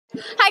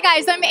Hi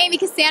guys, I'm Amy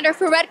Cassandra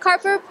for Red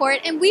Carpet Report,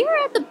 and we are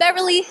at the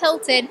Beverly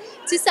Hilton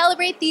to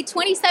celebrate the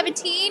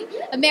 2017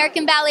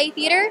 American Ballet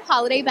Theater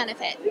Holiday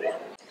Benefit.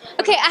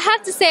 Okay, I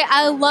have to say,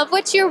 I love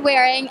what you're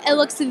wearing. It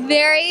looks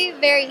very,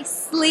 very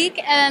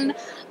sleek, and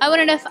I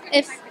want to know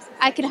if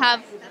I could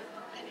have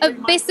a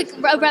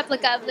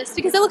replica of this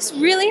because it looks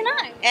really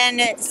nice. And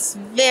it's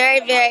very,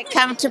 very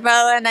comfortable,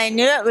 and I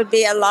knew it would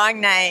be a long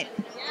night.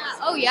 Yeah.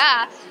 Oh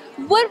yeah.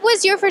 What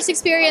was your first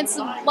experience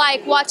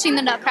like watching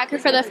the Nutcracker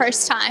for the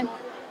first time?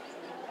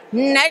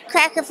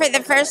 Nutcracker for the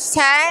first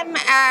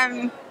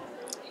time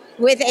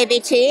with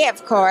ABT,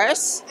 of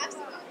course.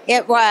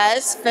 It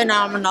was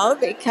phenomenal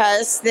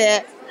because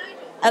the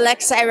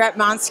Alexei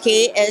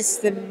Ratmansky is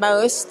the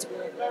most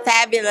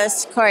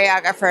fabulous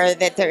choreographer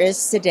that there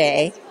is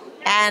today,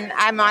 and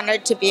I'm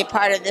honored to be a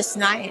part of this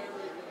night.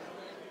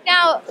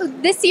 Now,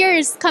 this year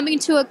is coming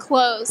to a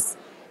close.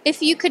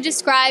 If you could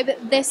describe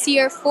this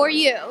year for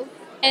you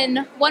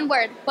in one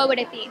word, what would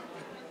it be?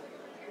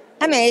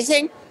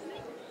 Amazing.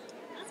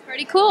 That's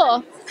pretty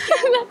cool.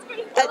 That's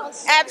pretty cool.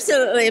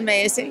 Absolutely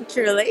amazing,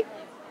 truly.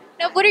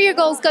 Now, what are your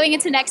goals going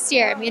into next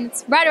year? I mean,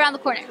 it's right around the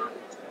corner.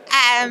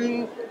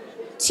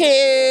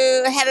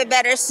 To have a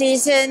better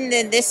season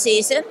than this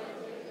season,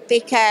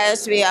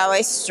 because we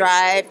always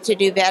strive to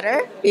do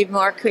better, be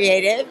more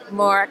creative,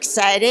 more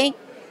exciting,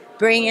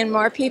 bring in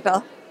more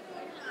people.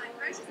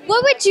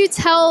 What would you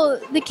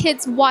tell the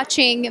kids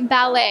watching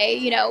ballet,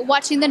 you know,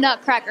 watching the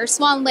Nutcracker,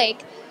 Swan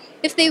Lake,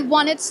 if they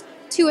wanted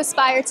to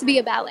aspire to be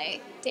a ballet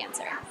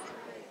dancer?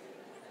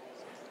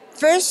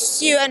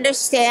 First, you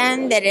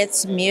understand that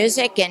it's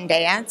music and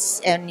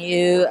dance, and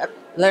you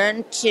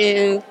learn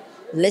to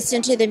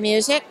listen to the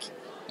music,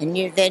 and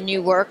then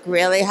you work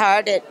really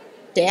hard at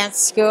dance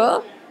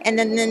school, and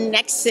then the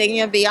next thing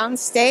you'll be on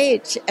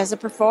stage as a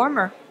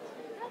performer.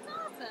 That's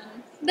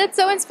awesome. That's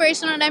so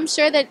inspirational, and I'm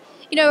sure that,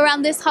 you know,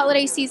 around this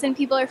holiday season,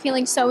 people are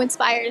feeling so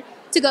inspired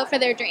to go for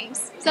their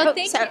dreams. So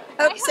thank you.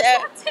 Hope so.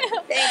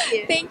 Thank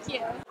you. Thank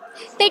you.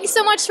 Thank you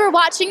so much for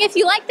watching. If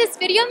you like this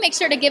video, make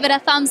sure to give it a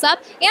thumbs up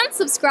and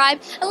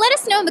subscribe, and let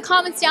us know in the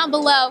comments down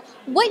below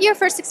what your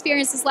first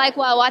experience is like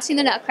while watching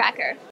the Nutcracker.